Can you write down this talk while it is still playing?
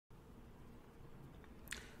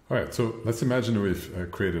All right, so let's imagine we've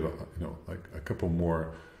created, like a couple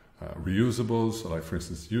more reusables, like for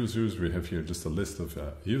instance, users. We have here just a list of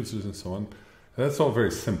users and so on. And that's all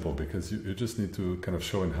very simple because you just need to kind of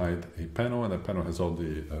show and hide a panel, and that panel has all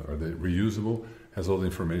the, or the reusable has all the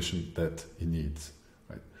information that it needs,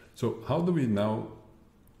 right? So how do we now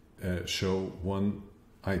show one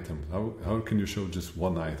item? How can you show just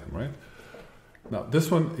one item, right? Now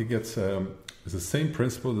this one, it gets, it's the same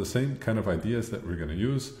principle, the same kind of ideas that we're going to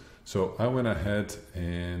use. So I went ahead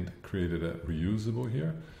and created a reusable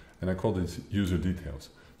here, and I called it user details.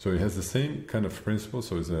 So it has the same kind of principle.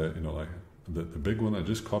 So it's a, like the big one I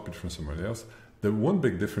just copied from somewhere else. The one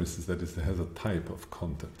big difference is that it has a type of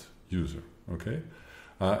content, user, okay?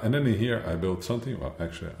 And then in here I built something. Well,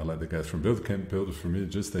 actually I let the guys from Build Camp build it for me.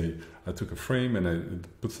 Just I took a frame and I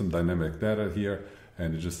put some dynamic data here,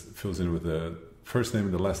 and it just fills in with the first name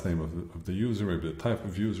and the last name of the user, maybe the type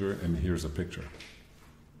of user, and here's a picture.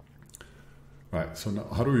 Right, so now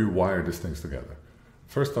how do we wire these things together?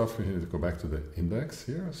 First off, we need to go back to the index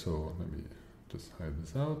here. So let me just hide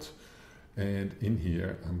this out. And in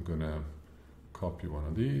here, I'm gonna copy one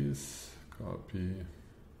of these, copy,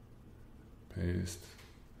 paste,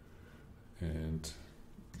 and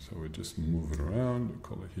so we just move it around. We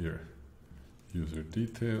call it here user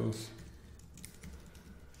details.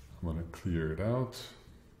 I'm gonna clear it out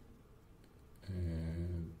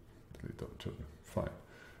and delete all children. Fine.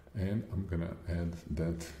 And I'm gonna add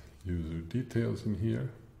that user details in here.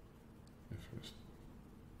 First,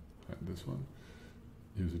 hide this one.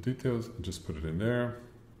 User details, just put it in there.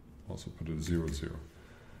 Also put it 0, 0.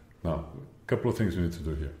 Now, a couple of things we need to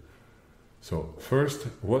do here. So first,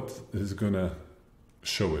 what is gonna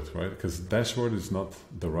show it, right? Because dashboard is not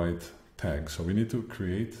the right tag. So we need to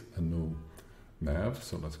create a new nav.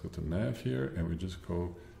 So let's go to nav here, and we just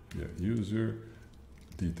go user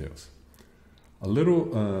details. A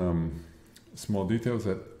little small details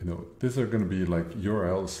that, these are going to be like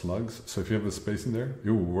URL slugs. So if you have a space in there, it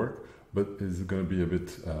will work, but it's going to be a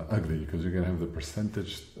bit ugly because you're going to have the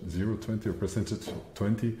percentage 020 or percentage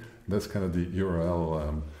 20. That's kind of the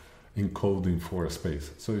URL encoding for a space.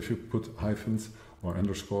 So if you put hyphens or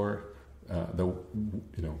underscore, that will,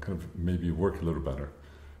 kind of maybe work a little better,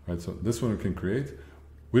 right? So this one we can create.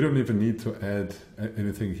 We don't even need to add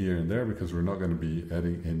anything here and there because we're not going to be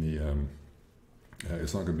adding any.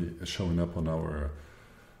 It's not going to be showing up on our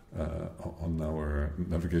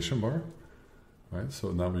navigation bar, right?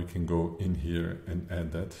 So now we can go in here and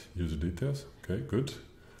add that user details. Okay, good.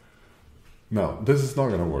 Now this is not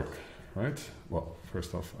going to work, right? Well,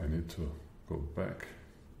 first off, I need to go back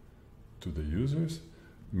to the users,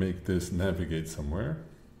 make this navigate somewhere,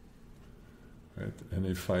 right? And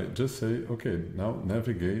if I just say, okay, now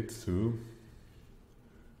navigate to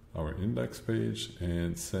our index page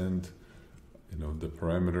and send the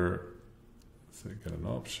parameter, so get an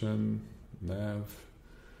option, nav,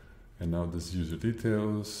 and now this user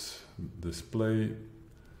details, display.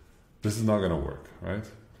 This is not going to work, right?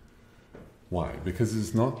 Why? Because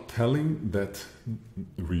it's not telling that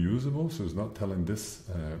reusable, so it's not telling this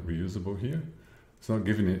reusable here. It's not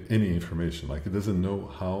giving it any information, like it doesn't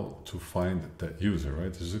know how to find that user, right?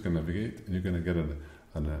 It's just going to navigate, and you're going to get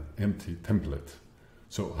an empty template.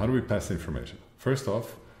 So how do we pass the information? First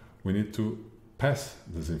off, we need to pass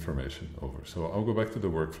this information over. So I'll go back to the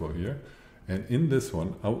workflow here, and in this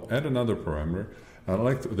one I'll add another parameter.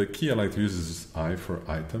 The key I like to use is I for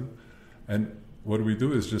item, and what we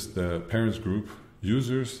do is just the parents group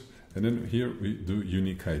users, and then here we do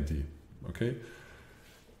unique ID. Okay,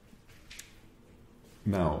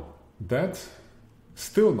 now that's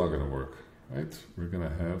still not going to work, right? We're going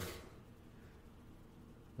to have,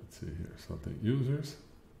 let's see here, something users,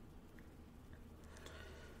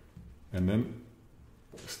 and then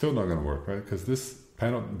still not going to work, right? Because this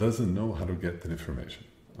panel doesn't know how to get that information.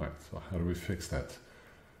 All right, so how do we fix that?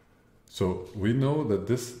 So we know that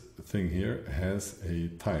this thing here has a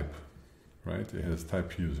type, right? It has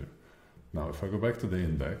type user. Now, if I go back to the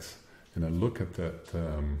index and I look at that,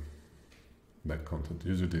 that content,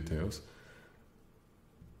 user details,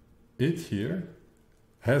 it here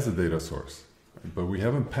has a data source, but we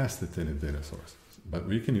haven't passed it any data source. But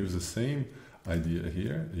we can use the same idea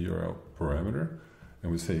here, the URL parameter,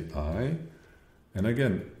 and we say I, and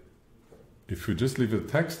again, if we just leave the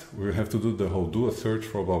text, we have to do a search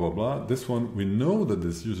for blah, blah, blah. This one, we know that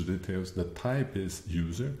this user details, the type is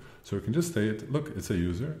user, so we can just say it, look, it's a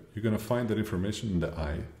user. You're going to find that information in the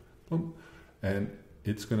I, boom, and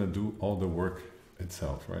it's going to do all the work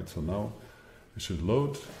itself, right? So now it should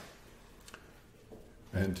load,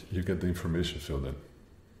 and you get the information filled in.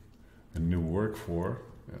 And you work for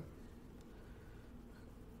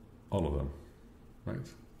all of them, right?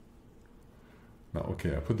 Now,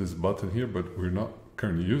 okay, I put this button here, but we're not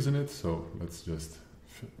currently using it, so let's just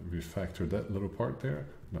refactor that little part there.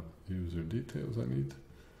 No, user details I need.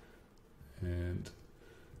 And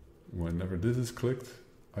whenever this is clicked,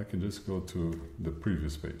 I can just go to the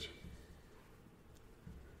previous page.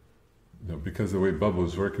 Now, because the way Bubble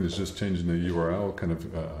is working is just changing the URL, kind of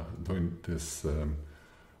doing this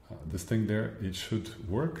this thing there, it should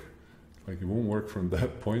work. Like it won't work from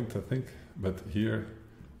that point, I think, but here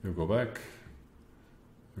you go back,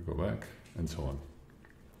 and so on.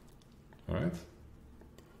 All right?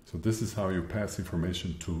 So this is how you pass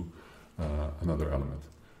information to another element.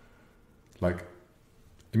 Like,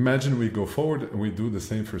 imagine we go forward and we do the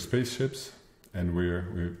same for spaceships, and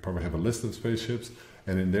we probably have a list of spaceships,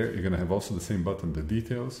 and in there you're going to have also the same button, the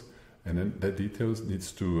details, and then that details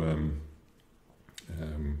needs to,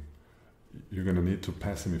 you're going to need to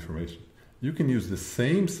pass some information. You can use the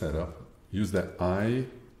same setup, use that I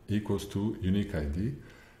equals to unique ID,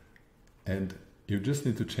 and you just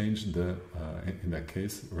need to change the, in that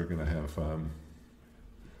case, we're going to have,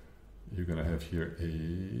 you're going to have here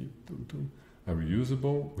a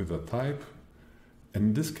reusable with a type. And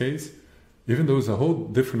in this case, even though it's a whole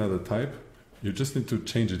different other type, you just need to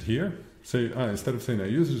change it here. Say, instead of saying a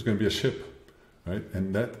user, it's going to be a ship, right?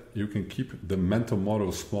 And that you can keep the mental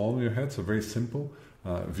model small in your head, so very simple.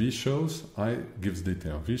 V shows, I gives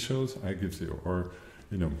detail. V shows, I gives you, or,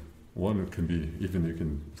 you know, one can be, even you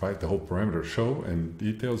can write the whole parameter show and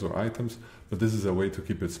details or items, but this is a way to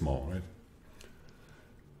keep it small, right?